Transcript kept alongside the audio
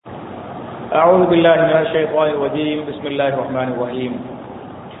أعوذ بالله من الشيطان الرجيم بسم الله الرحمن الرحيم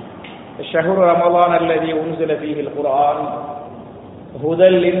شهر رمضان الذي أنزل فيه القرآن هدى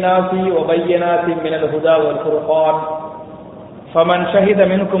للناس وبينات من الهدى والفرقان فمن شهد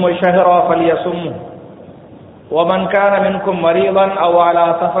منكم الشهر فليصمه ومن كان منكم مريضا أو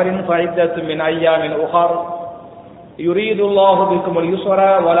على سفر فعدة من أيام أخر يريد الله بكم اليسر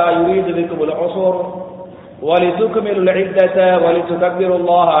ولا يريد بكم العسر ولتكملوا العدة ولتكبروا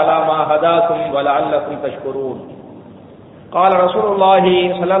الله على ما هداكم ولعلكم تشكرون قال رسول الله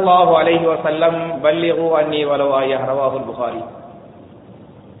صلى الله عليه وسلم بلغوا عني ولو آية رواه البخاري.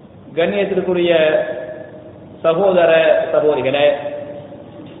 கண்ணியத்திற்குரிய சகோதர சகோதரிகளே,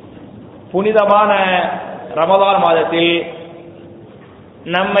 புனிதமான ரமதான் மாதத்தில்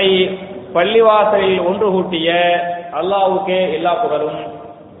நம்மை பள்ளிவாசலில் ஒன்று கூட்டிய அல்லாஹ்வுக்கே எல்லா புகழும்.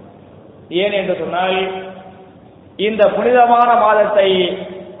 ஏன் என்று சொன்னால், இந்த புனிதமான மாதத்தை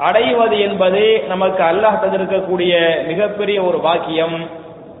அடைவது என்பது நமக்கு அல்லாஹ் தந்திருக்கக்கூடிய மிகப்பெரிய ஒரு பாக்கியம்.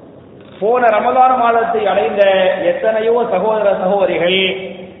 போன ரமதான் மாதத்தை அடைந்த எத்தனையோ சகோதர சகோதரிகள்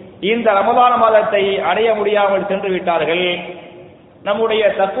இந்த ரமதான் மாதத்தை அடைய முடியாமல் சென்று விட்டார்கள். நம்முடைய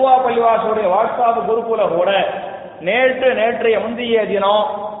தக்குவா பள்ளிவாசலுடைய வாட்ஸ்அப் குரூப்புல கூட நேற்றைய முந்தைய தினம்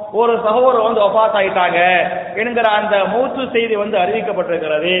ஒரு சகோதரர் வந்து வஃபாத் ஆயிட்டாங்க என்கிற அந்த மூச்சு செய்தி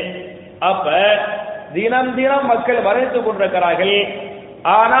அறிவிக்கப்பட்டிருக்கிறது. அப்ப தினம் தினம் மக்கள் வரவேற்றுக் கொண்டிருக்கிறார்கள்.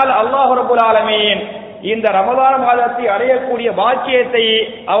 ஆனால் அல்லாஹ் ரப்பல் ஆலமீன் இந்த ரமதான் மாதத்தை அடையக்கூடிய பாக்கியத்தை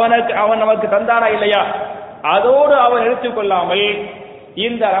அவன் நமக்கு தந்தானா இல்லையா? அதோடு அவன் எடுத்துக் கொள்ளாமல்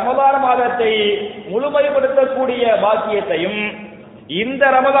இந்த ரமதான் மாதத்தை முழுமைப்படுத்தக்கூடிய பாக்கியத்தையும், இந்த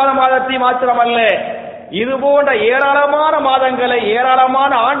ரமதான் மாதத்தை மாத்திரமல்ல, இது போன்ற ஏராளமான மாதங்களை,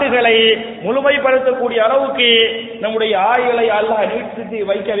 ஏராளமான ஆண்டுகளை முழுமைப்படுத்தக்கூடிய அளவுக்கு நம்முடைய ஆயுளை அல்லாஹ் நீட்டித்து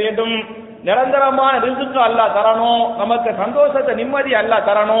வைக்க வேண்டும். நிரந்தரமான ரிஸ்க் அல்லாஹ் தரணும், நமக்கு சந்தோஷத்தை நிம்மதி அல்லாஹ்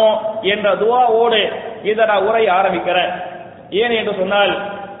தரணும் என்ற துஆவோடு இதை நான் உரை ஆரம்பிக்கிறேன். ஏன் என்று சொன்னால்,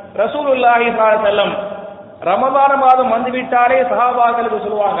 ரசூலுல்லாஹி ஸல்லல்லாஹு அலைஹி வஸல்லம் ரமதான் மாதம் வந்துவிட்டாலே சஹாபாக்களுக்கு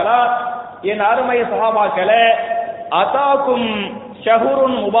சொல்லுவாங்களா, என் அருமை சஹாபாக்களே, அதாக்கும்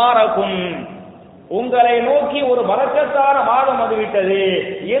ஷஹுருன் முபாரக்கும், உங்களை நோக்கி ஒரு பரக்கத்தான மாதம் வந்துவிட்டது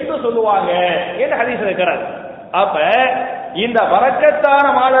என்று சொல்லுவாங்க என்று ஹதீஸ் இருக்கிறார். அப்ப இந்த பரக்கத்தான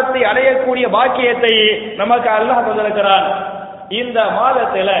மாதத்தை அடையக்கூடிய பாக்கியத்தை நமக்கு அல்லாஹ் தந்திருக்கிறான். இந்த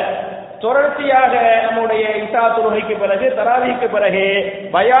மாதத்துல தொடர்ச்சியாக நம்முடைய இஷா தொழுகைக்கு பிறகு, தராவீஹ்க்கு பிறகு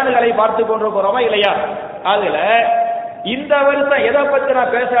பயான்களை பார்த்து கொண்டிருக்கிறோமா இல்லையா? அதுல இந்த வருஷம் எதை பத்தி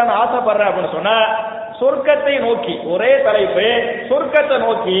நான் பேசலான்னு ஆசைப்படுறேன் அப்படின்னு சொன்னா, சொர்க்கத்தை நோக்கி, ஒரே தலைப்பு சொர்க்கத்தை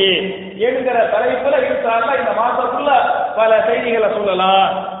நோக்கி என்கிற தலைப்புல இருந்தாலும் இந்த மாசத்துக்குள்ள பல செய்திகளை சொல்லலாம்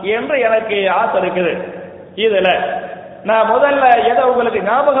என்று எனக்கு ஆசை இருக்குது. இதுல நான் முதல்ல எதை உங்களுக்கு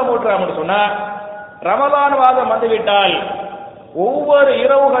ஞாபகம் ஊட்டுறேன் சொன்னா, ரமதான் மாதம் வந்துவிட்டால் ஒவ்வொரு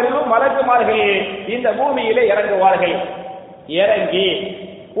இரவுகளிலும் மலக்குமார்கள் இந்த பூமியிலே இறங்குவார்கள். இறங்கி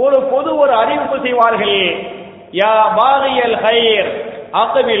ஒரு அறிவிப்பு செய்வார்கள், யா பாகியல் ஹைர்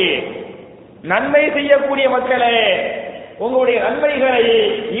அக்பில், நன்மை செய்யக்கூடிய மக்களே, உங்களுடைய நன்மைகளை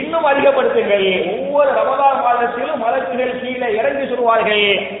இன்னும் அதிகப்படுத்துங்கள். ஒவ்வொரு ரமதான் மாதத்திலும் மலக்குகள் கீழே இறங்கி சொல்வார்கள்,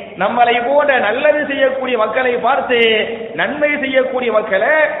 நம்மளை போன்ற நல்லது செய்யக்கூடிய மக்களை பார்த்து, நன்மை செய்யக்கூடிய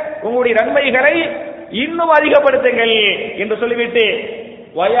மக்களே, உங்களுடைய நன்மைகளை இன்னும் அதிகப்படுத்துங்கள் என்று சொல்லிவிட்டு,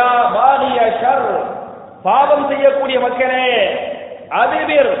 வயா பாகிய ஷர், பாவம் செய்யக்கூடிய மக்களே,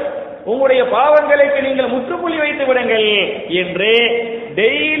 அதிபிர், உங்களுடைய பாவங்களுக்கு நீங்கள் முற்றுப்புள்ளி வைத்து விடுங்கள் என்று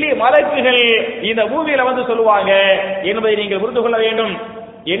டெய்லி மலக்குகள் இந்த பூமியில சொல்லுவாங்க என்பதை நீங்கள் புரிந்து கொள்ள வேண்டும்.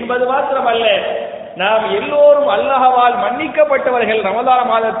 என்பது மாத்திரமல்ல, நாம் எல்லோரும் அல்லாஹ்வால் மன்னிக்கப்பட்டவர்கள். ரமதான்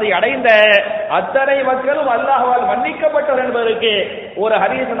மாதத்தை அடைந்த அத்தனை மக்களும் அல்லாஹ்வால் மன்னிக்கப்பட்டவர் என்பதற்கு ஒரு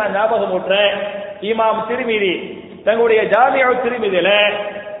ஹதீஸ் நான் ஞாபகம் ஊட்டுறேன். இமாம் திர்மிதி தங்களுடைய ஜாமிஉ திர்மிதியில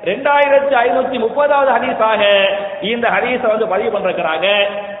 2530வது ஹதீஸாக இந்த ஹதீஸை பதிவு பண்றாங்க.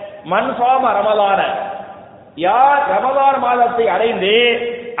 மன் ஸாம ரமலான, யார் ரமதான் மாதத்தை அடைந்து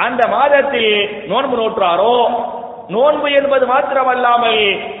அந்த மாதத்தில் நோன்பு நோற்றாரோ, நோன்பு என்பது மாத்திரமல்லாமல்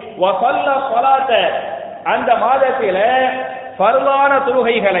வஸல்ல ஸலாத்த, அந்த மாதத்தில ஃபர்லான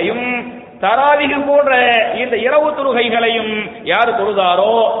தொழுகைகளையும் தராவீஹ் போன்ற இந்த இரவு தொழுகைகளையும் யார்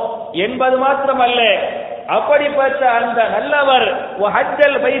தொழுதாரோ என்பது மாத்திரமல்ல, அப்படிப்பட்ட அந்த நல்லவர்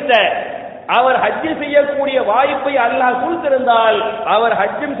ஹஜ்ஜல் பைத்த, அவர் ஹஜ் செய்யக்கூடிய வாய்ப்பை அல்லாஹ் கொடுத்திருந்தால் அவர்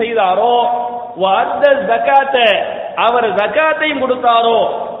ஹஜ்ஜும் செய்தாரோ, ஜகாத்த, அவர் ஜகாத்தையும் கொடுத்தாரோ,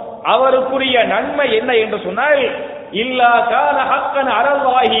 அவருக்குரிய நன்மை என்ன என்று சொன்னால், இல்லா கான ஹக்கன்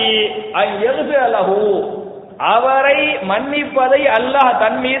அலல்லாஹி அன் யக்ஃபிர லஹு, அவரை மன்னிப்பதை அல்லாஹ்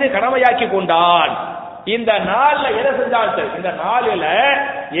தன் மீது கடமையாக்கி கொண்டான். இந்த நாள்ல எதை செஞ்சாலும், இந்த நாளில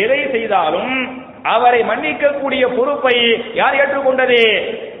எதை செய்தாலும் அவரை மன்னிக்கக்கூடிய பொறுப்பை யார் ஏற்றுக்கொண்டது?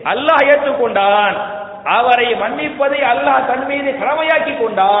 அல்லாஹ் ஏற்றுக்கொண்டான், அவரை மன்னிப்பதை அல்லாஹ் தன் மீது கடமையாக்கி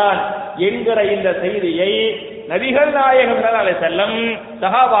கொண்டான் என்கிற இந்த செய்தியை நபிகள் நாயகம் ஸல்லல்லாஹு அலைஹி வஸல்லம்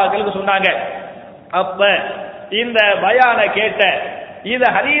சஹாபாக்களுக்கு சொன்னாங்க. அப்ப இந்த பயான கேட்ட, இந்த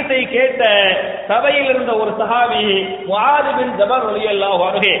ஹதீஸை கேட்ட சபையில் இருந்த ஒரு சஹாபி முஆத் பின் ஜபல் ரலியல்லாஹு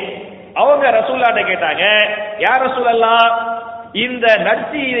அன்ஹு, அவங்க ரசூலுல்லாஹ்ட்ட கேட்டாங்க, யா ரசூலல்லாஹ், இந்த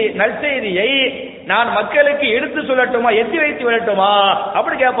நற்செய்தியை நான் மக்களுக்கு எடுத்து சொல்லட்டுமா, எத்தி வைத்து விடட்டுமா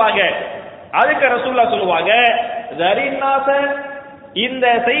அப்படி கேட்பாங்க. அதுக்கு ரசூலுல்லாஹ் சொல்லுவாங்க, ஜரின்னாஸ, இந்த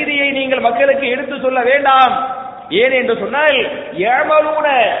செய்தியை நீங்கள் மக்களுக்கு எடுத்து சொல்ல வேண்டாம். ஏன் என்று சொன்னால், யஅமலூன,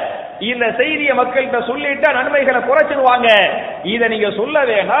 இந்த செய்தியை மக்கள்கிட்ட சொல்லிட்டா நன்மைகளை குறைச்சிடுவாங்க. இதை நீங்க சொல்ல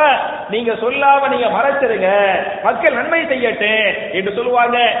வேணாம், நீங்க சொல்லாம நீங்க மறைச்சிருங்க, மக்கள் நன்மை செய்யட்டும் என்று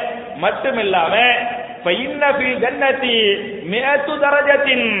சொல்லுவாங்க. மட்டுமில்லாம ஃபஇன்ன ஃபில் ஜன்னதி 100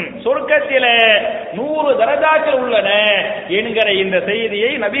 தரஜத்தின், சொர்க்கத்திலே 100 தரஜாக்கள் உள்ளன என்கிற இந்த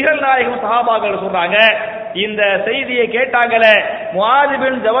செய்தியை நபிகள் நாயகம் சஹாபாக்கள் சொல்றாங்க. இந்த செய்தியை கேட்டாங்களே முஆத்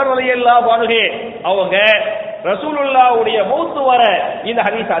பின் ஜபல் ரலியல்லாஹு அன்ஹு, அவங்க ரசூலுல்லாஹ்வுடைய மௌத் வர இந்த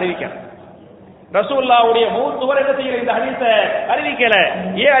ஹதீஸ் அறிவிக்கல. ரசூலுல்லாஹ்வுடைய மௌத் வர என்ன செய்யல, இந்த ஹதீஸ அறிவிக்கல.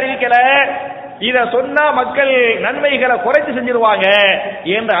 ஏன் அறிவிக்கல? இத சொன்னா மக்கள் நன்மைகளை குறைச்சு செஞ்சிருவாங்க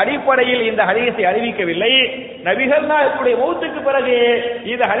என்ற அடிப்படையில் இந்த ஹதீஸை அறிவிக்கவில்லை. நபிகள் நாயகத்துடைய மௌத்துக்கு பிறகு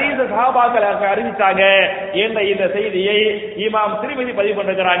இந்த ஹதீஸ சஹாபாக்கள் அறிவித்தாங்க என்ற இந்த செய்தியை இமாம் திர்மிதி பதிவு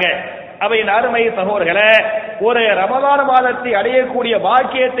பண்ணிருக்கிறாங்க. அவையின் அருமை சகோதரர்களே, ஒரு ரமலான் மாதத்தை அடையக்கூடிய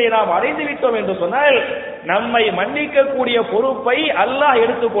பாக்கியத்தை நாம் அடைந்து விட்டோம் என்று சொன்னால் நம்மை மன்னிக்கக்கூடிய பொறுப்பை அல்லாஹ்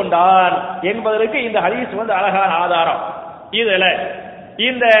எடுத்துக்கொண்டான் என்பதற்கு இந்த ஹதீஸ் அழகான ஆதாரம். இதுல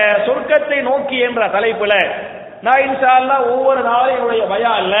இந்த சொர்க்கத்தை நோக்கி என்ற தலைப்புல நான் இன்ஷா அல்லாஹ் ஒவ்வொரு நாளும் என்னுடைய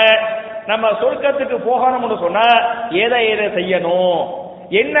பயான்ல நம்ம சொர்க்கத்துக்கு போகணும்னு சொன்னா எதை செய்யணும்,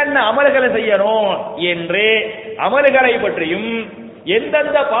 என்னென்ன அமல்களை செய்யணும் என்று அமல்களை பற்றியும்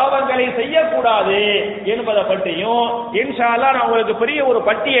எந்தெந்த பாவங்களை செய்யக்கூடாது என்பதை பற்றியும் இன்ஷா அல்லாஹ் நான் உங்களுக்கு பெரிய ஒரு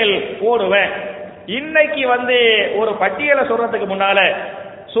பட்டியல் போடுவேன். இன்னைக்கு ஒரு பட்டியலை சொல்றதுக்கு முன்னால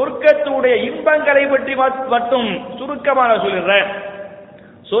சொர்க்கத்துடைய இன்பங்களை பற்றி மட்டும் சுருக்கமாக சொல்லிடுறேன்.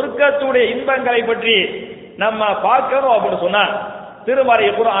 சொர்க்கத்துடைய இன்பங்களை பற்றி நம்ம பார்க்கணும் அப்படின்னு சொன்னா திருமறை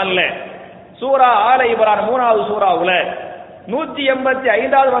குர்ஆன்ல சூரா ஆல இம்ரான் 3வது சூராவுல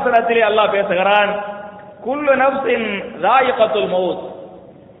 185வது வசனத்திலே அல்லாஹ் பேசுகிறான், குல்லு நஃப்ஸின் ஸாயிகத்துல் மௌத்,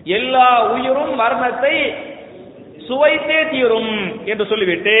 எல்லா உயிரும் மரணத்தை சுவைத்தே தீரும் என்று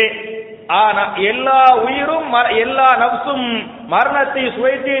சொல்லிவிட்டு, ஆனா எல்லா உயிரும் எல்லா நஃப்ஸும் மரணத்தை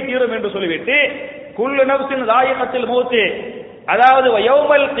சுவைத்தே தீரும் என்று சொல்லிவிட்டு குல்லு நஃப்ஸின் ஸாயிகத்துல் மௌத், அதாவது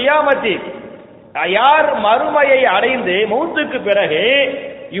யௌமல் கியாமத்தி, யார் மறுமையை அடைந்து மௌத்துக்கு பிறகு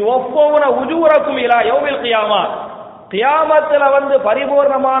யுவஃபௌன உஜூரக்கும் இலா யௌமில் கியாமா, கியாமத்துல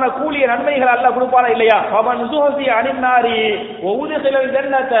பரிபூர்ணமான கூலிய நன்மைகள் அல்லாஹ் கொடுப்பானா இல்லையா? ஃபமன் ஸுஹ்ஸி அனின் நாரி வ உத்கிலல்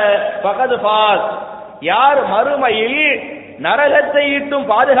ஜன்னத ஃபகத் ஃபாஸ், யார் மறுமையில் நரகத்தை விட்டும்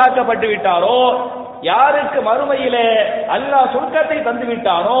பாதுகாக்கப்பட்டு விட்டாரோ, யாருக்கு மறுமையிலே அல்லாஹ் சொர்க்கத்தை தந்து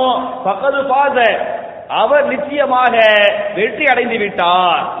விட்டானோ ஃபகத் ஃபாஸ, அவர் நிச்சயமாக வெற்றி அடைந்து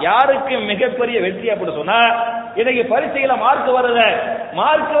விட்டார். யாருக்கு மிகப்பெரிய வெற்றி அப்படி சொன்னா, இன்னைக்கு பரீட்சையில மார்க் வருது,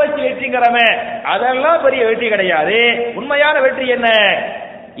 மார்க் வச்சு வெற்றிங்கிறமே, அதெல்லாம் பெரிய வெற்றி கிடையாது. உண்மையான வெற்றி என்ன?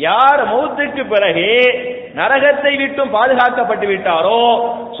 யார் மௌத்துக்கு பிறகு நரகத்தை விட்டும் பாதுகாக்கப்பட்டு விட்டாரோ,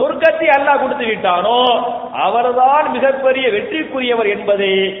 சொர்க்கத்தை அல்லாஹ் கொடுத்து விட்டானோ, அவர்தான் மிகப்பெரிய வெற்றிக்குரியவர்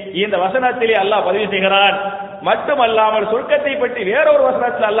என்பதை இந்த வசனத்திலே அல்லாஹ் பதிவு செய்கிறான். மட்டுமல்லாமல் சொர்க்கத்தை பற்றி வேறொரு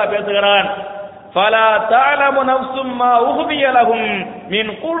வசனத்தில் அல்லாஹ் பேசுகிறான், ஃபலா தஅலமு நஃப்ஸும் மா உஹ்பிய லஹும்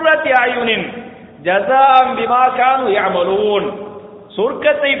மின் குர்ரத்தி அயுனின் ஜஸாஅம் பிமா கானூ யஅமலூன்.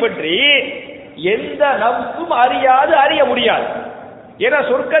 சொர்க்கத்தை பற்றி எந்த நஃப்ஸும் அறிய முடியாது. ஏன்னா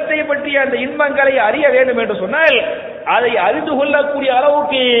சொர்க்கத்தை பற்றி அந்த இன்பங்களை அறிய வேண்டும் என்று சொன்னால் அதை அறிந்து கொள்ளக்கூடிய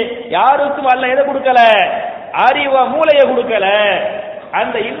அளவுக்கு யாருக்கும் அல்லாஹ் எதை கொடுக்கல, அறிவ மூளையை கொடுக்கல.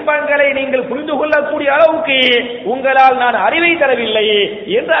 அந்த இன்பங்களை நீங்கள் புரிந்து கொள்ளக்கூடிய அளவுக்கு உங்களால் நான் அறிவை தரவில்லை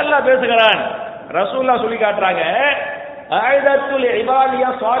என்று அல்லாஹ் பேசுகிறான். ரசூலுல்லாஹ் சொல்லி காட்டுறாங்க, ஆயிதத்துல் இபாதிய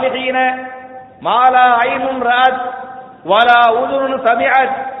ஸாலிஹீன மாலா ஐனுன் ரஅத் வலா உதுனுன்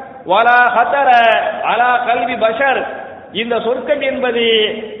சமிஅத் வலா ஹதர அலா கல்வி பஷர். இந்த சொர்க்கம் என்பது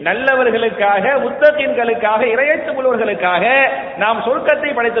நல்லவர்களுக்காக, முத்தகீன்களுக்காக, இறையச்சம் உள்ளவர்களுக்காக நாம் சொர்க்கத்தை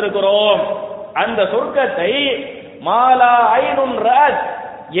படைத்திருக்கிறோம். அந்த சொர்க்கத்தை மாலா ஐனுன் ரஅத்,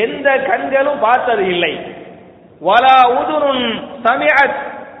 எந்த கண்களும் பார்த்தது இல்லை, வலா உதுனுன் சமிஅத்,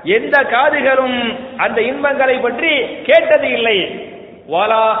 எந்த காதுகளும் அந்த இன்பங்களை பற்றி கேட்டது இல்லை,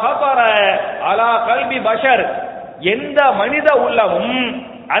 வலா ஹபர அலா கல்வி பஷர், எந்த மனித உள்ளமும்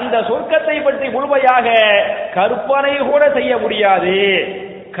அந்த சொர்க்கத்தை பற்றி முழுமையாக கற்பனை கூட செய்ய முடியாது.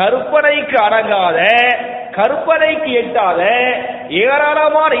 கற்பனைக்கு அடங்காத, கற்பனைக்கு எட்டாத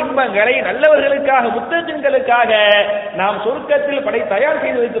ஏராளமான இன்பங்களை நல்லவர்களுக்காக முத்தகீன்களுக்காக நாம் சொர்க்கத்தில் தயார்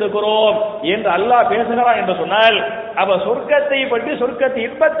செய்து வைத்திருக்கிறோம் என்று அல்லாஹ் பேசுகிறான் என்று சொன்னால், அப்ப சொர்க்கத்தை பற்றி சொர்க்கத்தின்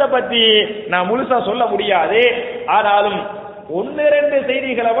இன்பத்தை பற்றி நாம் முழுசா சொல்ல முடியாது. ஆனாலும் ஒன்னு ரெண்டு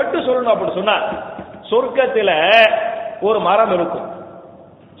செய்திகளை மட்டும் சொல்லணும். அப்படி சொன்னா சொர்க்கத்தில் ஒரு மரம் இருக்கும்.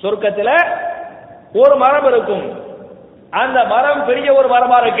 சொர்க்கத்தில் ஒரு மரம் இருக்கும். அந்த மரம் பெரிய ஒரு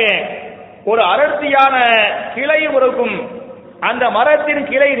மரமா இருக்கு. ஒரு அடர்த்தியான கிளையும் இருக்கும். அந்த மரத்தின்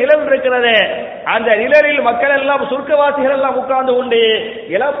கிளை நிழல் இருக்கிறது. அந்த நிழலில் மக்கள் எல்லாம் சொர்க்கவாசிகள் எல்லாம் உட்கார்ந்து கொண்டு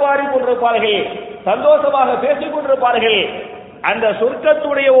இளப்பாரி கொண்டிருப்பார்கள், சந்தோஷமாக பேசிக் கொண்டிருப்பார்கள். அந்த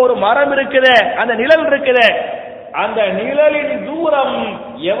சொர்க்கத்துடைய ஒரு மரம் இருக்குது, அந்த நிழல் இருக்குது. அந்த நிழலின் தூரம்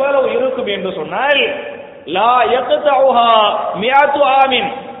எவ்வளவு இருக்கும் என்று சொன்னால், லா யக்தஉஹா மியத்து ஆமின்,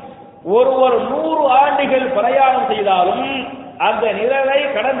 ஒருவர் 100 ஆண்டுகள் பிரயாணம் செய்தாலும் அந்த நிழலை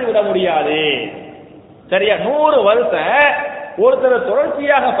கடந்து விட முடியாது. சரியா? 100 வருஷம் ஒருத்தர்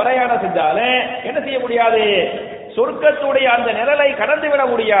தொடர்ச்சியாக பிரயாணம் செஞ்சாலும் என்ன செய்ய முடியாது? சொர்க்கத்துடைய அந்த நிழலை கடந்து விட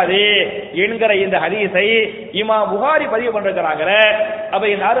முடியாது என்கிற இந்த ஹதீஸை இமாம் புகாரி பதிவு பண்றாங்க. அப்ப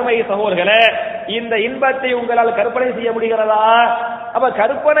இந்த அருமை சகோதரர்களே, இந்த இன்பத்தை உங்களால் கற்பனை செய்ய முடிகிறதா? அப்ப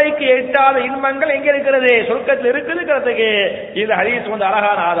கற்பனைக்கு எட்டாத இன்பங்கள் எங்க இருக்கிறது? சொர்க்கத்தில் இருக்குதுங்கிறதுக்கு இந்த ஹதீஸ்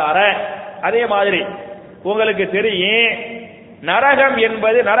அழகான ஆதாரம். அதே மாதிரி உங்களுக்கு தெரியும், நரகம்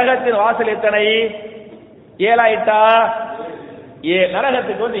என்பது, நரகத்தின் வாசல் எத்தனை? 7 ஆயிட்டா?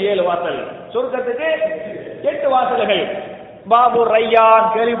 நரகத்துக்கு 7 வாசல், சொர்க்கத்துக்கு 8 வாசல்கள். பாபு ரையான்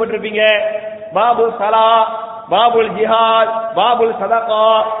கேள்விப்பட்டிருப்பீங்க, பாபு சலா, பாபுல் ஜிஹாத், பாபுல் சதகா,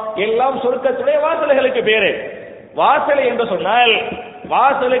 எல்லாம் சொர்க்கத்துடைய வாசல்களுக்கு பேரு. வாசல் என்று சொன்னால்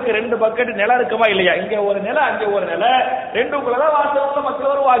வாசலுக்கு 2 பக்கெட் நிலம் இருக்குமா இல்லையா? இங்க ஒரு நிலம், அங்க ஒரு நிலம், ரெண்டுக்குள்ளதான் வாசல் உள்ள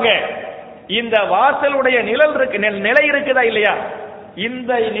மக்கள் வருவாங்க. இந்த வாசலுடைய நிழல் இருக்கு, நிலை இருக்குதா இல்லையா?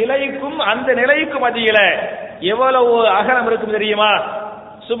 இந்த நிலைக்கும் அந்த நிலைக்கும் மத்தியில எவ்வளவு அகலம் இருக்கும் தெரியுமா?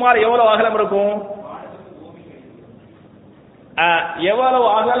 சுமார் எவ்வளவு அகலம் இருக்கும்? எவ்வளவு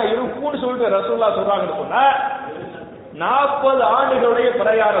அகலம் இருக்கும்னு சொல்லிட்டு ரசூலுல்லாஹ் சொல்றாங்கன்னு சொன்னா 40 ஆண்டுகளுடைய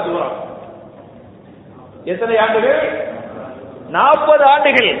பிரயாண தூரம். எத்தனை ஆண்டுகள்? 40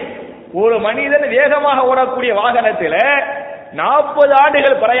 ஆண்டுகள். ஒரு மனிதன் வேகமாக ஓடக்கூடிய வாகனத்தில் 40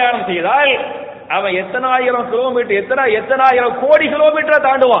 ஆண்டுகள் பிரயாணம் செய்தால் அவன் எத்தனாயிரம் கிலோமீட்டர், எத்தனாயிரம் கோடி கிலோமீட்டர்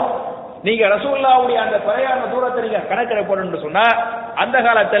தாண்டுவான். நீங்க ரசூலுல்லாஹ்வுடைய அந்த பிரயாண தூரத்தை நீங்க கணக்கிட போறோம்னு சொன்னா, அந்த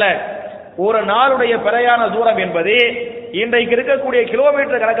காலத்துல ஒரு நாளுடைய பிரயாண தூரம் என்பது இன்றைக்கு இருக்கக்கூடிய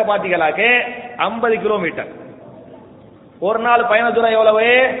கிலோமீட்டர் கணக்க பாத்தீங்களாக்க 50 கிலோமீட்டர். ஒரு நாள் பயண தூரம் எவ்வளவு?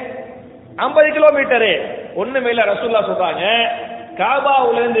 50 கிலோமீட்டரு. ஒண்ணுமே இல்ல, ரசூலுல்லாஹ் சொல்றாங்க,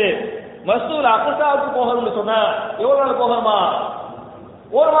 காபாவுல இருந்து மஸ்ஜிதுல் அக்ஸாவுக்கு போகணும்னு சொன்னா எவ்வளவு நாள் போகணுமா?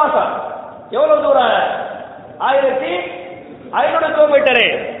 1 மாசம். எவ்வளவு தூரம்? 1500 கிலோமீட்டரு.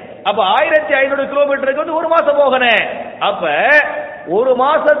 அப்ப 1500 கிலோமீட்டருக்கு 1 மாசம் போகணும். அப்ப 1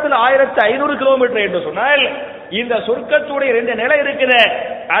 மாசத்துல 1500 கிலோமீட்டர் என்று சொன்னால் இந்த சொர்க்கத்துடைய 2 நிலை இருக்குது.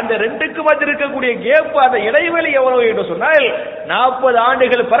 அந்த 2க்கு மத்திய இருக்கக்கூடிய கேப், அந்த இடைவெளி எவ்வளவு என்று சொன்னால் 40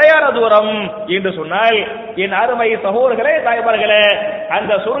 ஆண்டுகள் பிரயாண தூரம் என்று சொன்னால், என் அருமை சகோதரர்களே, தாய்மார்களே,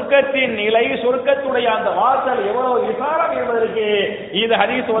 அந்த சொர்க்கத்தின் நிலை, சொர்க்கத்துடைய அந்த வாசல் எவ்வளவு விசாலம் என்பதற்கு இந்த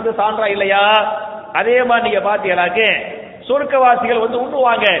ஹதீஸ் சான்றா இல்லையா? அதே மாதிரி நீங்க பாத்தீங்கன்னாக்க சொர்க்கவாசிகள்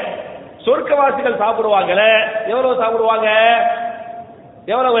உண்ணுவாங்க, சொர்க்கவாசிகள் சாப்பிடுவாங்கல்ல, எவ்வளவு சாப்பிடுவாங்க?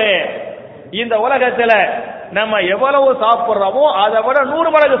 எவ்வளவு? இந்த உலகத்துல நம்ம எவ்வளவு சாப்பிடுறோமோ அதை விட 100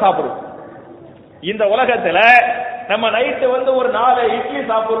 மடங்கு சாப்பிடுவோம். இந்த உலகத்துல நம்ம நைட்டு ஒரு 4 இட்லி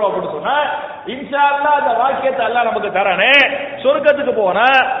சாப்பிடுறோம் அப்படின்னு சொன்னா, இன்ஷா அல்லாஹ் அந்த வாக்கியத்தை அல்லாஹ் நமக்கு தரானே. சொர்க்கத்துக்கு போனா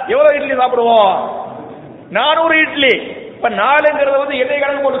எவ்வளவு இட்லி சாப்பிடுவோம்? 400 இட்லி. இப்ப 4ங்கிறது எண்ணெய்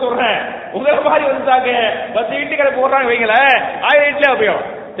கணக்கு போட்டு சொல்றேன். உங்களை மாதிரி வந்துட்டாங்க 10 இட்லி கணக்கு போடுறாங்க வைங்களேன், 1000 இட்லி அப்படியும்.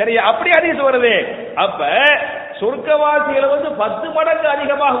 சரி, அப்படி ஹதீஸ் வருது. அப்ப சொர்க்கவாசிகள் 10 மடங்கு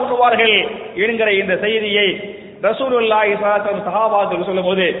அதிகமாக உண்ணுவார்கள் என்கிற இந்த செய்தியை ரசூலுல்லாஹி ஸல்லல்லாஹு அலைஹி வஸல்லம் சஹாபாக்களுக்கு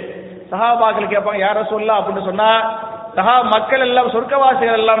சொல்லும்போது, சஹாபாக்கள் கேட்பாங்க, யார் ரசூலுல்லாஹ் அப்படின்னு சொன்னா, மக்கள் எல்லாம்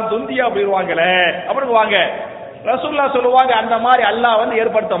சொர்க்கவாசிகள் எல்லாம் துந்தியா போயிருவாங்களே அப்படிங்குவாங்க. ரசூலுல்லாஹ் சொல்லுவாங்க, அந்த மாதிரி அல்லாஹ்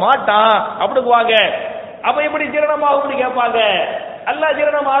ஏற்படுத்த மாட்டான் அப்படிங்குவாங்க. அப்ப எப்படி ஜீரணமாகும்னு கேட்பாங்க. அல்லாஹ்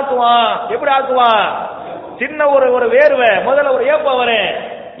ஜீரணம் ஆக்குவான். எப்படி ஆக்குவான்? சின்ன ஒரு வேர்வை, முதல்ல ஒரு ஏப்பம் வரும்,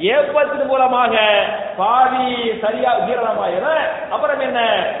 ஏப்பத்தின் மூலமாக பாதி சரியா ஜீரணமாயிரும். அப்புறம் என்ன?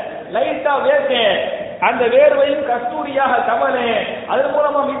 லைட்டா வேர்க்க, அந்த வேர்வையும் கஸ்தூரியாக கமலு, அதன்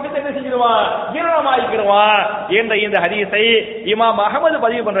மூலமா மிச்சத்தை என்ன செஞ்சிருவான்? ஜீரணமாக்கிடுவான் என்ற இந்த ஹதீஸை இமாம் அஹ்மது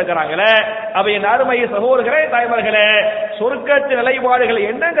பதிவு பண்றாங்களே. அப்ப என் அருமை சகோதரர்களே, தாய்மார்களே, சொர்க்கத்து நிலைப்பாடுகள்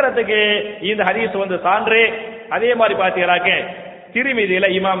என்னங்கிறதுக்கு இந்த ஹதீஸ் சான்று. அதே மாதிரி பாத்தீங்கன்னாக்க திருமிதியில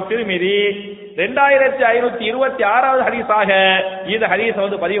இமாம் திருமிதி 2526வது ஹதீஸாக இந்த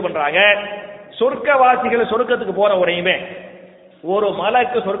ஹதீஸை பதிவு பண்றாங்க. சொர்க்கவாசிகள் சொர்க்கத்துக்கு போற உரையுமே ஒரு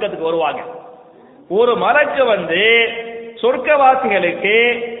மலக்கு சொர்க்கத்துக்கு வருவாங்க. ஒரு மலக்கு வந்து சொர்க்கவாசிகளுக்கு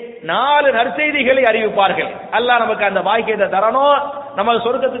 4 நற்செய்திகளை அறிவிப்பார்கள். அல்லாஹ் நமக்கு அந்த பாக்கியத்தை தரணும், நம்ம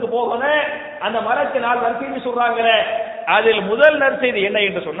சொர்க்கத்துக்கு போகணும். அந்த மலக்கு 4 நற்செய்தி சொல்றாங்களே, அதில் முதல் நற்செய்தி என்ன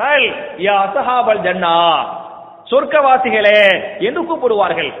என்று சொன்னால், யா அஸ்ஹாபல் ஜன்னா, சொர்க்கவாசிகளே என்று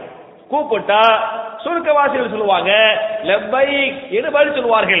கூப்பிடுவார்கள். கூப்பிட்டா சொர்க்கவாசிகள் சொல்லுவாங்க லப்பைக் என்று பதில்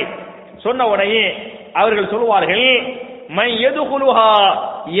சொல்வார்கள். சொன்ன உடனே அவர்கள் சொல்வார்கள், மை யதுகுலுஹா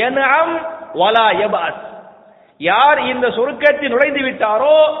யன்அம் வலா யபஅஸ், யார் இந்த சொர்க்கத்தில் நுழைந்து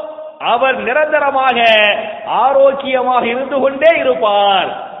விட்டாரோ அவர் நிரந்தரமாக ஆரோக்கியமாக இருந்து கொண்டே இருப்பார்.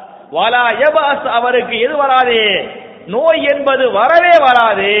 வலா யபஅஸ், அவருக்கு எது வராது, நோய் என்பது வரவே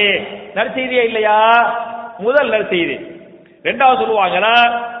வராது. நற்செய்தியே இல்லையா? முதல் நற்செய்தி. இரண்டாவது சொல்லுவாங்கன்னா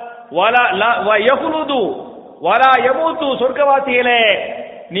வலா யஹ்லுது வலா யமூது, சொர்க்கவாசிகளே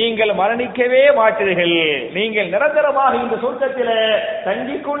நீங்கள் மரணிக்கவே மாட்டீர்கள், நீங்கள் நிரந்தரமாக இந்த சொர்க்கத்தில்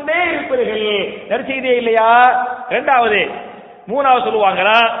தங்கிக் கொண்டே இருப்பீர்கள். நற்செய்தியே இல்லையா? இரண்டாவது. மூணாவது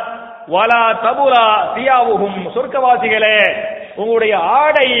சொல்லுவாங்களா வலா தபுலா தியாவுகும், சொர்க்கவாசிகளே உங்களுடைய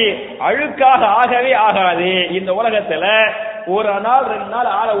ஆடை அழுக்காக ஆகவே ஆகாது. இந்த உலகத்துல ஒரு நாள் 2 நாள்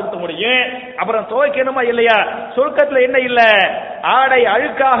ஆடை உடுத்த முடியும், அப்புறம் துவைக்கணுமா இல்லையா? சொர்க்கத்துல என்ன இல்ல, ஆடை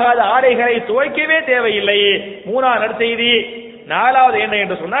அழுக்காகாத ஆடைகளை துவைக்கவே தேவையில்லை. மூணாவது நற்செய்தி. நாலாவது என்ன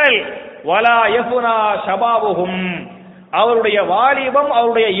என்று சொன்னால் வலா யஃபுனா ஷபாபுஹும், அவருடைய வாலிபம்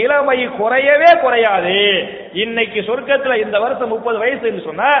அவருடைய இளமை குறையவே குறையாது. இன்னைக்கு சொர்க்கத்துல இந்த வருஷம் 30 வயசு என்று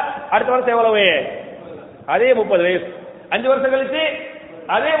சொன்னா அடுத்த வருஷம் எவ்வளவு? அதே 30 வயசு. 5 வருஷம் கழிச்சு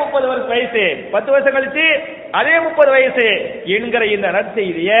அதே 30 வயசு. 10 வருஷம் கழிச்சு அதே 30 வயசு என்கிற இந்த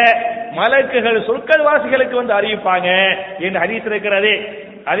நற்செய்திய மலக்குகள் சொர்க்கவாசிகளுக்கு வந்து அறிவிப்பாங்க என்று ஹதீஸ் இருக்கிறது.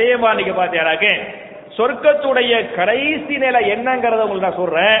 அதே மாதிரி நீங்க பாத்தீங்கன்னாக்க சொர்க்கத்துடைய கடைசி நிலை என்னங்கிறத உங்களுக்கு நான்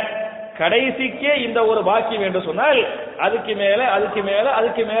சொல்றேன். கடைசிக்கே இந்த ஒரு பாக்கியம் என்று சொன்னால் அதுக்கு மேல அதுக்கு மேல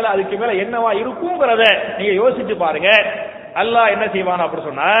அதுக்கு மேல அதுக்கு மேல என்னவா இருக்குங்கிறத நீங்க யோசிச்சு பாருங்க. அல்லாஹ் என்ன செய்வான் அப்படி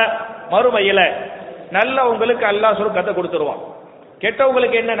சொன்னா, மறுமையில நல்லவங்களுக்கு அல்லாஹ் சொர்க்கத்தை கொடுத்துருவான்.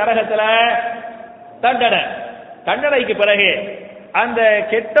 கெட்டவங்களுக்கு என்ன நரகத்துல தண்டனை. தண்டனைக்கு பிறகு அந்த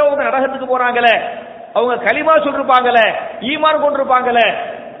கெட்டவங்க நரகத்துக்கு போறாங்களே, அவங்க கலிமா சொல்லிருப்பாங்களே, ஈமான் கொண்டிருப்பாங்களே,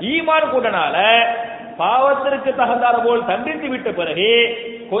 ஈமான் கொண்டனால பாவத்திற்கு தகுந்தார போல் தண்டித்து விட்ட பிறகு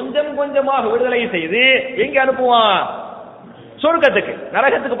கொஞ்சம் கொஞ்சமாக விடுதலை செய்து எங்க அனுப்புவான்? சொர்க்கத்துக்கு.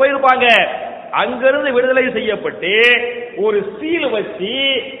 நரகத்துக்கு போயிருப்பாங்க, அங்கிருந்து விடுதலை செய்யப்பட்டு ஒரு சீல் வச்சு,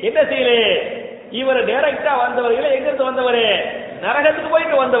 என்ன சீல், இவர் டைரக்டா வந்தவர்களே எங்கிருந்து வந்தவரு, நரகத்துக்கு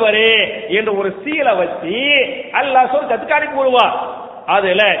போயிட்டு வந்தவரு என்று ஒரு சீலை வச்சு அல்லாஹ் சொர்க்கத்துக்கு அனுப்பி விடுவான்.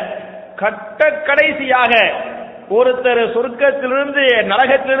 அதுல கட்ட கடைசியாக ஒருத்தர் சொர்க்கத்திலிருந்து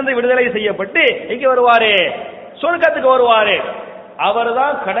நரகத்திலிருந்து விடுதலை செய்யப்பட்டு எங்க வருவாரு? சொர்க்கத்துக்கு வருவாரு. அவர்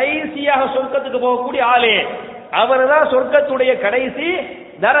தான் கடைசியாக சொர்க்கத்துக்கு போகக்கூடிய ஆளு. அவர் தான் சொர்க்கத்துடைய கடைசி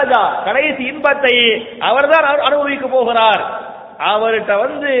தரஜா, கடைசி இன்பத்தை அவர் தான் அனுபவிக்க போகிறார். அவர்கிட்ட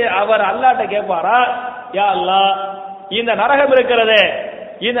வந்து அவர் அல்லாஹ்ட்ட கேட்பாரா, யா அல்லாஹ் இந்த நரகம் இருக்கிறது,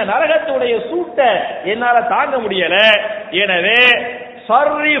 இந்த நரகத்துடைய சூட்டை என்னால தாங்க முடியல, எனவே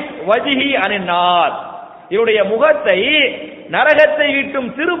சர்ரிஃப் வஜ்ஹி அனின்னார், என்னுடைய முகத்தை நரகத்தை விட்டும்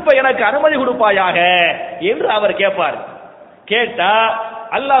திருப்ப எனக்கு அனுமதி கொடுப்பாயாக என்று அவர் கேட்பார். கேட்டா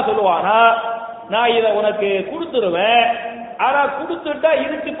அல்லாஹ் சொல்லுவானா, நான் இதை உனக்கு கொடுத்துருவேன், ஆனா கொடுத்துட்டா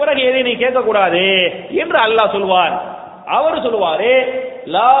இதுக்கு பிறகு எதை நீ கேட்க கூடாது என்று அல்லாஹ் சொல்வார். அவர் சொல்லுவாரு,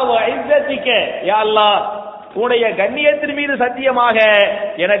 லா வஇஸ்ஸத்திக யா அல்லாஹ், உன்னுடைய கண்ணியத்தின் மீது சத்தியமாக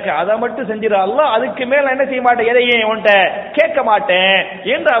எனக்கு அதை மட்டும் செஞ்சிரு அல்லாஹ், அதுக்கு மேல என்ன செய்ய மாட்டேன், எதையும் உன்கிட்ட கேட்க மாட்டேன்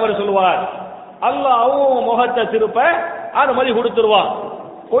என்று அவர் சொல்லுவார். அல்லாஹ்வும் முகத்தை திருப்ப அனுமதி கொடுத்துருவான்.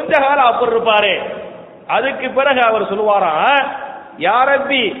 கொஞ்ச காலம் அப்படி இருப்பாரு. அதுக்கு பிறகு அவர் சொல்லுவாராம், யா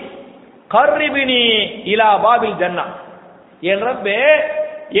ரப்பி கர்ரிபினி இலா பாபில் ஜன்னா, என் ரப்பே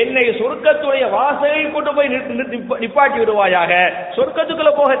என்னை சொர்க்கத்துடைய வாசலில் கொண்டு போய் நிப்பாட்டி விடுவாயாக,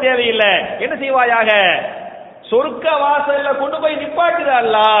 சொர்க்கத்துக்குள்ள போக தேவையில்லை, என்ன செய்வாயாக, சொர்க்க வாசல்ல கொண்டு போய் நிப்பாட்டுற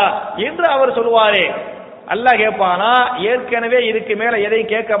அல்லாஹ் என்று அவர் சொல்லுவாரு. அல்லாஹ் கேட்பானா, ஏற்கனவே இதுக்கு மேல எதை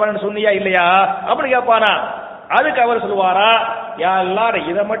கேட்க வேணும்னு சொன்னியா இல்லையா அப்படி கேட்பானா. அதுக்கு அவர் சொல்லுவாரா, யா அல்லாஹ்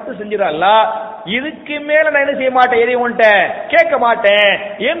இதை மட்டும் செஞ்சிட அல்லாஹ், இதுக்கு மேல நான் என்ன செய்ய மாட்டேன், எதையும் உன்கிட்ட கேட்க மாட்டேன்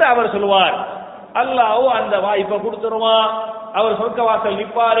என்று அவர் சொல்லுவார். அல்லாஹ் அந்த வாய்ப்பை கொடுத்துருவான். அவர் சொர்க்க வாசல்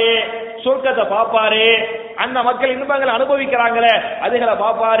நிற்பாரு, சொர்க்கத்தை பார்ப்பாரு, அந்த மக்கள் இன்பங்களை அனுபவிக்கிறாங்களே அதுகளை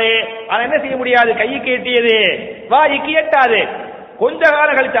பார்ப்பாரு. ஆனா என்ன செய்ய முடியாது, கைக்கு எட்டியது வாய்க்கு எட்டாது. கொஞ்ச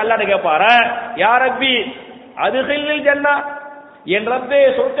காலம் கழிச்சு அல்லாஹ் கேட்பாரா, யா ரப்பி அதுகில் ஜன்னா, என் ரப்பே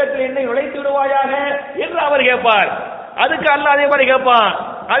சொர்க்கத்தில் என்னை நுழைத்து விடுவாயாக என்று அவர் கேட்பார். அதுக்கு அல்லாஹ் அதே மாதிரி கேட்பான்.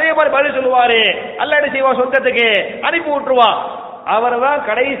 அதே மாதிரி பதில் சொல்லுவாரு. அல்லாஹ் என்ன செய்வான், சொர்க்கத்துக்கு அனுப்பி விட்டுருவான். அவர் தான்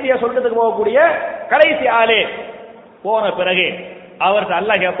கடைசியா சொர்க்கத்துக்கு போகக்கூடிய கடைசி ஆளு. போன பிறகு அவர்கிட்ட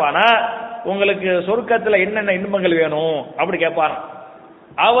அல்லாஹ் கேட்பானா, உங்களுக்கு சொர்க்கத்துல என்னென்ன இன்பங்கள் வேணும் அப்படி கேட்பானா.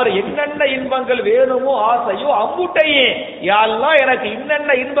 அவர் என்னென்ன இன்பங்கள் வேணுமோ ஆசையோ அம்புட்டையே யா அல்லாஹ் எனக்கு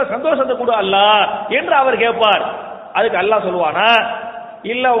இன்னென்ன இன்ப சந்தோஷத்தை கொடு அல்லாஹ் என்று அவர் கேட்பார். அதுக்கு அல்லாஹ் சொல்லுவானா,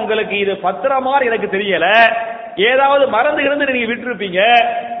 இல்ல உங்களுக்கு இது பத்திரமா எனக்கு தெரியல, ஏதாவது மறந்து இருந்து நீங்க விட்டுருப்பீங்க,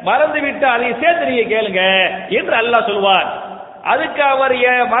 மறந்து விட்டு அதை சேர்த்து நீங்க கேளுங்க என்று அல்லாஹ் சொல்லுவார். அதுக்கு அவர்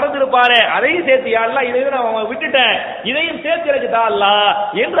மறந்து இருப்பாரு, அதையும் சேர்த்து யா அல்லாஹ் இதையும் நான் விட்டுட்டேன், இதையும் சேர்த்து எனக்கு தா அல்லாஹ்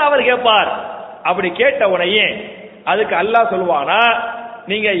என்று அவர் கேட்பார். அப்படி கேட்ட உடனே அதுக்கு அல்லாஹ் சொல்லுவானா,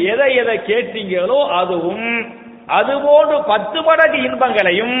 நீங்க எதை எதை கேட்டீங்களோ அதுவும் அதுபோன்று 10 மடங்கு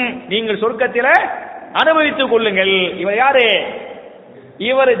இன்பங்களையும் நீங்கள் சொர்க்கத்தில அனுபவித்துக் கொள்ளுங்கள். இவர் யாரு?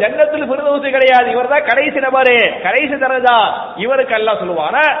 இவர் ஜன்னத்துல் ஃபிர்தௌஸ் கிடையாது, இவர் தான் கடைசி நபரு, கடைசி தரஜா. இவருக்கு அல்லாஹ்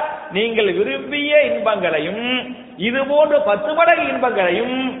சொல்லுவானா, நீங்கள் விரும்பிய இன்பங்களையும் இதுபோன்று 10 மடங்கு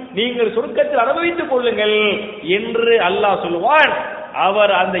இன்பங்களையும் நீங்கள் சொர்க்கத்தில் அனுபவித்துக் கொள்ளுங்கள் என்று அல்லாஹ் சொல்லுவான்.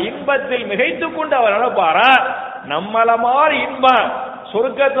 அவர் அந்த இன்பத்தில் மிகைத்துக் கொண்டு அவர் நினைப்பாரா, நம்மள மாதிரி இன்பம்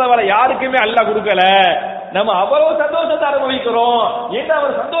சொர்க்கத்தில் வர யாருக்குமே அல்லாஹ் கொடுக்கல, நம்ம அவ்வளவு சந்தோஷத்தை அனுபவிக்கிறோம் என்று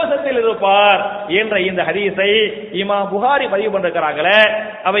அவர் சந்தோஷத்தில் இருப்பார் என்ற இந்த ஹதீஸை இமாம் புகாரி பதிவு பண்றாங்களே.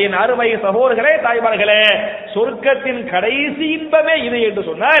 அவையின் அருமை சகோதரர்களே, தாய்மார்களே, சொர்க்கத்தின் கடைசி இன்பமே இது என்று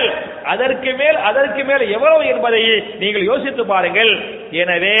சொன்னால் அதற்கு மேல் எவ்வளவு என்பதை நீங்கள் யோசித்து பாருங்கள்.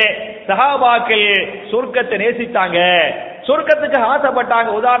 எனவே சஹாபாக்கள் சொர்க்கத்தை நேசித்தாங்க, சொர்க்கத்துக்கு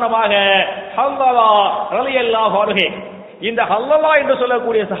ஆசைப்பட்டாங்க. உதாரணமாக ஹல்வா ரலியல்லாஹு அன்ஹு, இந்த ஹல்லலா என்று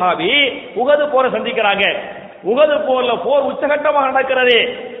சொல்லக்கூடிய சஹாபி உஹது போரை சந்திக்கிறாங்க. உஹது போர்ல போர் உச்சகட்டமாக நடக்கிறது.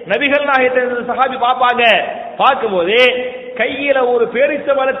 நபிகள் நாயகத்தை சஹாபி பார்ப்பாங்க. பார்க்கும்போது கையில ஒரு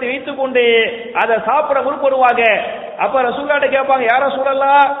பேரிச்ச பழத்தை வைத்துக் கொண்டு அதை சாப்பிட முற்படுவாங்க. அப்ப ரசூலுல்லாஹ் கேட்பாங்க, யார்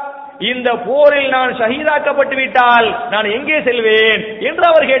ரசூலல்லாஹ், இந்த போரில் நான் ஷஹீதாக்கப்பட்டு விட்டால் நான் எங்கே செல்வேன் என்று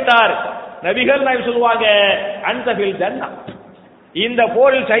அவர் கேட்டார். நபிகள் நாயகம் சொல்லுவாங்க, அன்த ஃபில் ஜன்னah, இந்த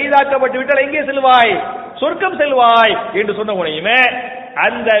போரில் ஷஹீதாக்கப்பட்டு விட்டால் எங்கே செல்வாய்? சொர்க்கம் செல்வாய் என்று சொன்ன உடனே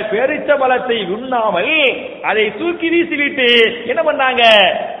அந்த பேரிச்ச பழத்தை உண்ணாமல் அதை தூக்கி வீசிவிட்டு என்ன பண்ணாங்க?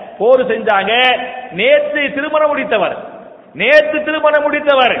 போர் செஞ்சாங்க. நேற்று திருமணம்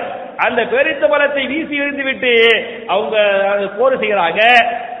முடித்தவர் அந்த பேரிச்ச பழத்தை வீசி எறிந்து விட்டு அவங்க போர் செய்யறாங்க.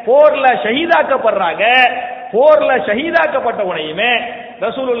 போர்ல ஷஹீதாக்கப்படுறாங்க. போர்ல ஷஹீதாக்கப்பட்ட உடனே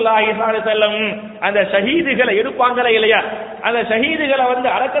ரசூலுல்லாஹி ஸல்லல்லாஹு அலைஹி வஸல்லம் அந்த ஷஹீதுகளை எடுப்பாங்களா இல்லையா, அந்த ஷஹீதுகளை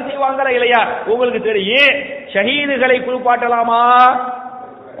அடக்கம் செய்வாங்களா இல்லையா? உங்களுக்கு தெரியும், ஷஹீதுகளை குளிப்பாட்டலாமா?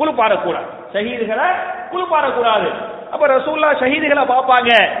 குளிப்பாடக்கூடாது. ஷஹீதுகளை குளிப்பாடக்கூடாது. அப்ப ரசூலுல்லாஹ் ஷஹீதுகளை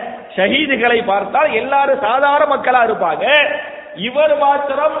பார்ப்பாங்க. ஷஹீதுகளை பார்த்தால் எல்லாரும் சாதாரண மக்களா இருப்பாங்க. இவர்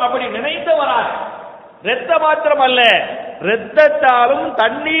மாத்திரம் அப்படி நினைத்தவராக, இரத்த மாத்திரம் அல்ல, இரத்தத்தாலும்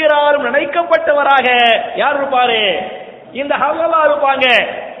தண்ணீராலும் நினைக்கப்பட்டவராக யார் இருப்பாரு? இந்த ஹல்லலா இருப்பாங்க.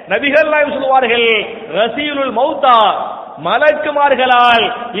 நபிகள் நாயகம் சொல்வார்கள், ரசீலுல் மௌத்தா, மலக்குமார்களால்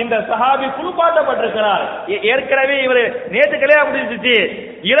இந்த சஹாபி குளிப்பாட்டப்பட்டிருக்கிறார். ஏற்கனவே இவர் நேற்று கல்யாணம் முடிஞ்சிச்சு,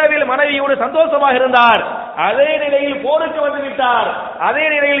 இரவில் மனைவியோடு சந்தோஷமாக இருந்தார், அதே நிலையில் போருக்கு வந்து விட்டார், அதே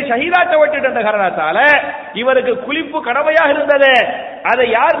நிலையில் ஷஹீதாக்கப்பட்ட காரணத்தால இவருக்கு குளிப்பு கடமையாக இருந்தது. அதை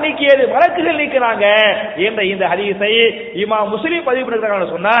யார் நீக்கியது? மலக்குகள் நீக்கினாங்க என்ற இந்த ஹதீஸை இமாம் முஸ்லிம் பதிவு பண்ணுகிறாங்க.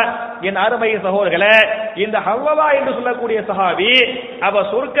 சொன்னார், என் அருமை சகோதரர்களே, இந்த ஹல்லலா என்று சொல்லக்கூடிய சஹாபி அவ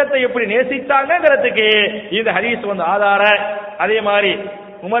சொர்க்கத்தை எப்படி நேசித்தாங்கிறதுக்கு இந்த ஹதீஸ் ஆதார. அதே மாதிரி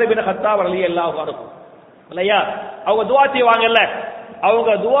உமர் இப்னு கத்தாப் ரலியல்லாஹு அன்ஹு இல்லையா, அவங்க துஆ செய்வாங்கல்ல,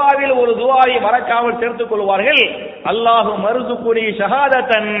 அவங்க துஆவில் ஒரு துஆவை மறக்காமல் சேர்த்துக் கொள்வார்கள். அல்லாஹு மர்சுகுனி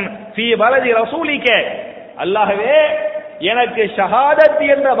ஷஹாதத்தன் ஃபீ பலதி ரசூலிக, அல்லாஹ்வே எனக்கு ஷஹாதத்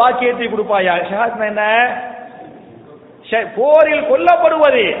என்ற வாக்கியத்தை கொடுப்பாயா. ஷஹாதத் என்ன? போரில்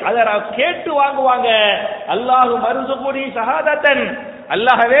கொல்லப்படுவது, அதை கேட்டு வாங்குவாங்க. அல்லாஹு மர்சுகுனி ஷஹாதத்தன்,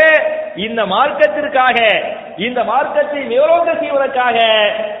 அல்லாஹ்வே இந்த மார்க்கத்திற்காக, இந்த மார்க்கத்தை மேலோங்க செய்வதற்காக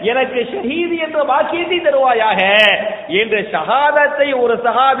எனக்கு ஷஹீது என்ற வாக்கியத்தை தருவாயாக என்று ஷஹாதத்தை ஒரு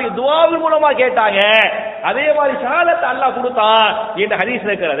சஹாபி துஆவின் மூலமா கேட்டாங்க. அதே மாதிரி ஷஹாதத் அல்லாஹ் கொடுத்தான் என்ற ஹதீஸ்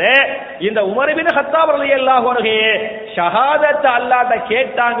இருக்கிறது. இந்த உமர் இப்னு கத்தாப் ரலியல்லாஹு அன்ஹு ஷஹாதத் அல்லாஹ்ட்ட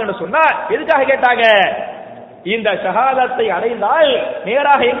கேட்டாங்கன்னு சொன்னா எதுக்காக கேட்டாங்க? இந்த ஷஹாதத்தை அடைந்தால்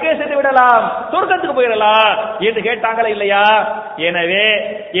நேராக எங்கே சென்று விடலாம்? சொர்க்கத்துக்கு போயிடலாம் என்று கேட்டாங்களா இல்லையா? எனவே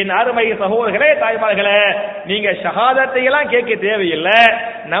என் அருமை சகோதரர்களே, தாய்மார்களே, நீங்க ஷஹாதத்தை எல்லாம் கேட்க தேவையில்லை.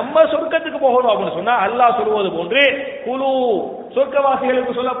 நம்ம சொர்க்கத்துக்கு போகணும் அப்படின்னு சொன்னா அல்லாஹ் சொல்வது போன்று குலு,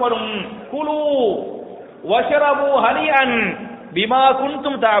 சொர்க்கவாசிகளுக்கு சொல்லப்படும், குலு வஷ்ரபு ஹனிஅன் பிமா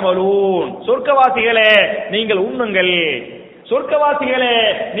குன்தும் தஅமலூன், சொர்க்கவாசிகளே நீங்கள் உண்ணுங்கள், சொர்க்கவாசிகளே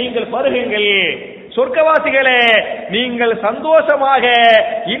நீங்கள் பருகுங்கள், சொர்க்கவாசிகளே நீங்கள் சந்தோஷமாக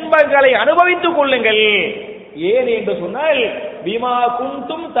இன்பங்களை அனுபவித்துக் கொள்ளுங்கள். ஏன் என்று சொன்னால் பிமா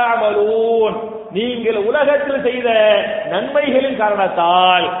குன்தும் தஅமலூன், நீங்கள் உலகத்தில் செய்த நன்மைகளின்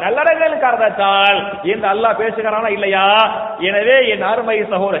காரணத்தால், நல்லடங்களின் காரணத்தால் என்று அல்லாஹ் பேசுகிறானா இல்லையா? எனவே என் அருமை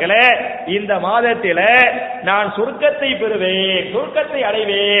சகோதரர்களே, இந்த மாதத்தில நான் சொர்க்கத்தை பெறுவேன், சொர்க்கத்தை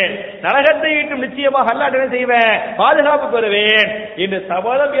அடைவேன், நரகத்தை விட்டு நிச்சயமாக அல்லாஹ் என்ன செய்வேன், பாதுகாப்பு பெறுவேன் என்று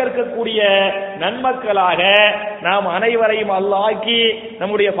சபதம் ஏற்கக்கூடிய நன்மக்களாக நாம் அனைவரையும் அல்லாஹ் ஆக்கி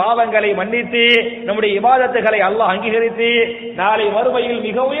நம்முடைய பாவங்களை மன்னித்து நம்முடைய இபாதத்துகளை அல்லாஹ் அங்கீகரித்து நாளை மறுமையில்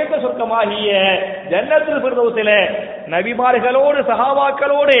மிக உயர்ந்த சொர்க்கமாகிய ஜன்னத்துல் ஃபிர்தௌஸிலே நபிமார்களோடு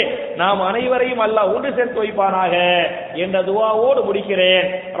சஹாபாக்களோடு நாம் அனைவரையும் அல்லாஹ் ஒன்று சேர்த்து வைப்பானாக என்ற துஆவோடு முடிக்கிறேன்.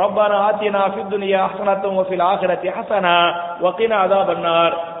 ரப்பனா ஆத்தினா ஃபித் துன்யா ஹஸனத்தன் வ ஃபில் ஆখিরাতি ஹஸனா வ கினா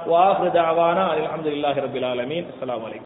அஸாபன்னார் வ ஆகிரு தஅவானா அல்ஹம்துலில்லாஹி ரப்பில் ஆலமீன். அஸ்ஸலாமு அலைக்கும்.